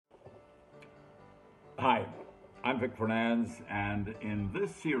Hi, I'm Vic Fernandes, and in this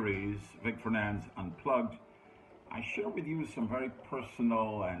series, Vic Fernandes Unplugged, I share with you some very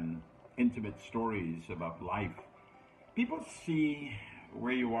personal and intimate stories about life. People see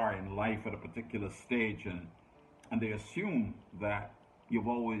where you are in life at a particular stage, and they assume that you've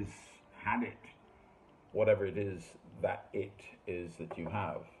always had it, whatever it is that you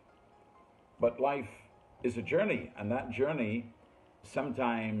have. But life is a journey, and that journey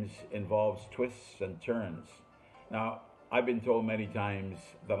sometimes involves twists and turns. Now, I've been told many times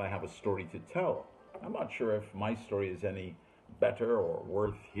that I have a story to tell. I'm not sure if my story is any better or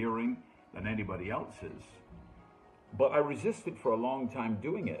worth hearing than anybody else's, but I resisted for a long time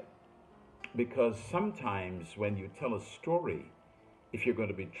doing it because sometimes when you tell a story, if you're going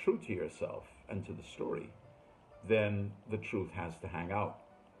to be true to yourself and to the story, then the truth has to hang out.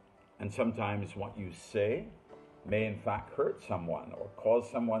 And sometimes what you say may in fact hurt someone or cause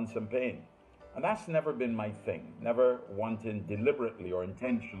someone some pain. And that's never been my thing, never wanting deliberately or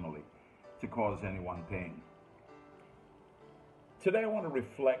intentionally to cause anyone pain. Today I want to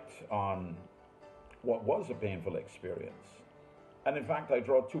reflect on what was a painful experience. And in fact, I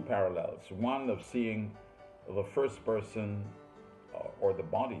draw two parallels. One of seeing the first person or the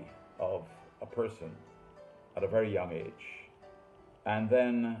body of a person at a very young age. And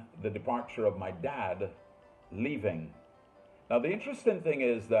then the departure of my dad leaving. Now, the interesting thing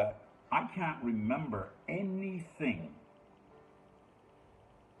is that I can't remember anything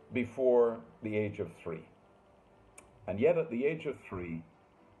before the age of 3. And yet at the age of 3,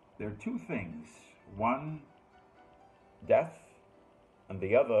 there are two things. One, death, and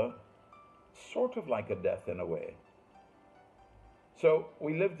the other, sort of like a death in a way. So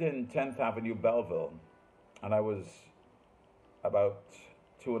we lived in 10th Avenue, Belleville, and I was about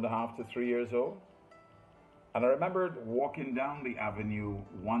 2.5 to 3 years old. And I remembered walking down the avenue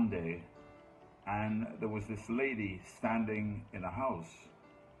one day, and there was this lady standing in a house,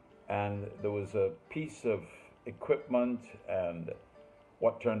 and there was a piece of equipment and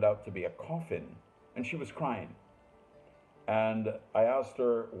what turned out to be a coffin, and she was crying. And I asked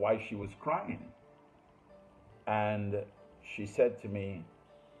her why she was crying, and she said to me,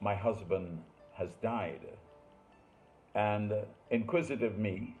 "My husband has died." And inquisitive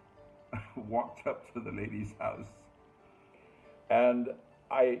me walked up to the lady's house, and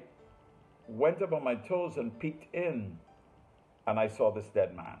I went up on my toes and peeked in, and I saw this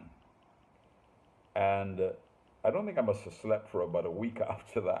dead man. And I don't think I must have slept for about a week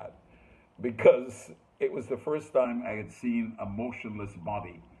after that, because it was the first time I had seen a motionless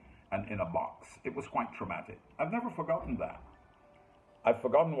body and in a box. It was quite traumatic. I've never forgotten that. I've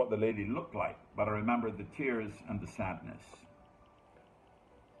forgotten what the lady looked like, but I remember the tears and the sadness.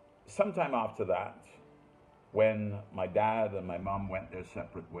 Sometime after that, when my dad and my mom went their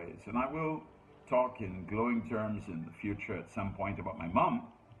separate ways, and I will talk in glowing terms in the future at some point about my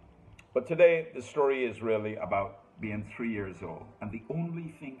mom, but today the story is really about being 3 years old, and the only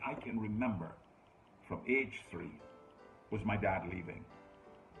thing I can remember from age 3 was my dad leaving.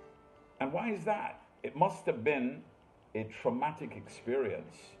 And why is that? It must have been a traumatic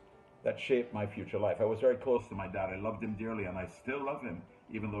experience that shaped my future life. I was very close to my dad. I loved him dearly, and I still love him,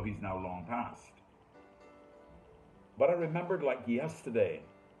 even though he's now long past. But I remembered like yesterday.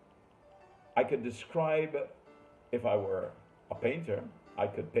 I could describe, if I were a painter, I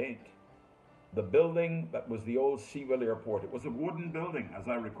could paint the building that was the old Seawell Airport. It was a wooden building, as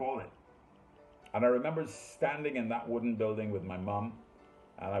I recall it. And I remember standing in that wooden building with my mom,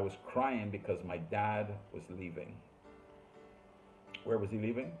 and I was crying because my dad was leaving. Where was he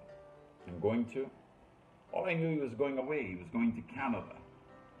leaving and going to? All I knew, he was going away. He was going to Canada.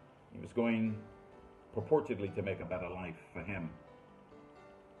 He was going purportedly to make a better life for him.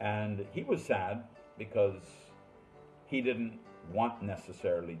 And he was sad because he didn't want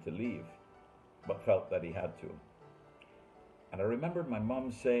necessarily to leave, but felt that he had to. And I remembered my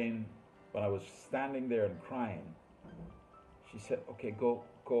mom saying, when I was standing there and crying, she said, "Okay, go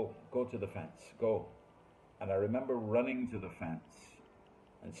to the fence, go." And I remember running to the fence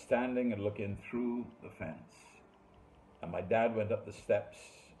and standing and looking through the fence. And my dad went up the steps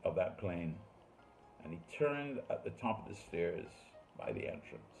of that plane, and he turned at the top of the stairs by the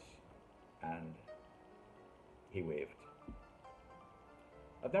entrance, and he waved.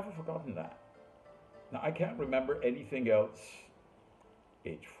 I've never forgotten that. Now, I can't remember anything else,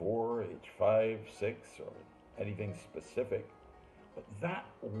 age 4, age 5, 6, or anything specific, but that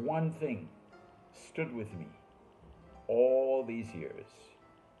one thing stood with me all these years.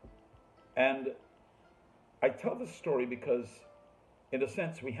 And I tell this story because, in a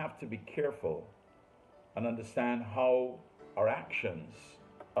sense, we have to be careful and understand how our actions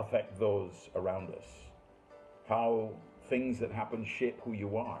affect those around us. how things that happen shape who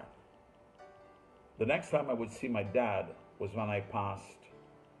you are. The next time I would see my dad was when I passed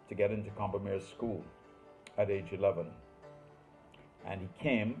to get into Combermere School at age 11. And he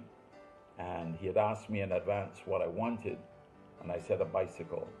came and he had asked me in advance what I wanted, and I said a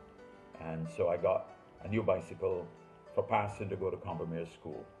bicycle. And so I got a new bicycle for passing to go to Combermere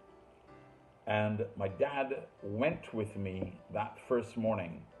School. And my dad went with me that first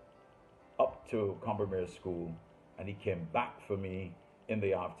morning up to Combermere School, and he came back for me in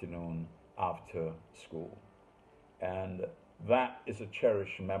the afternoon after school. And that is a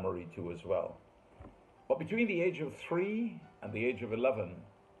cherished memory too as well. But between the age of 3 and the age of 11,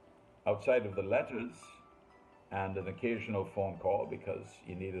 outside of the letters and an occasional phone call because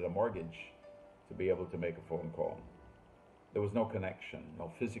you needed a mortgage to be able to make a phone call, there was no connection,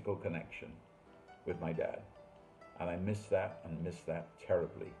 no physical connection with my dad. And I miss that and miss that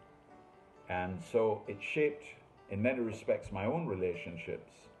terribly. And so it shaped, in many respects, my own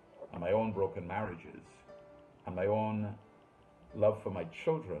relationships and my own broken marriages and my own love for my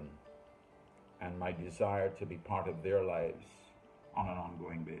children and my desire to be part of their lives on an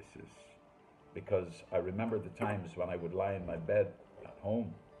ongoing basis. Because I remember the times when I would lie in my bed at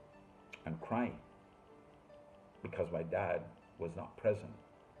home and cry because my dad was not present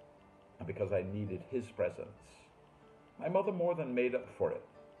and because I needed his presence. My mother more than made up for it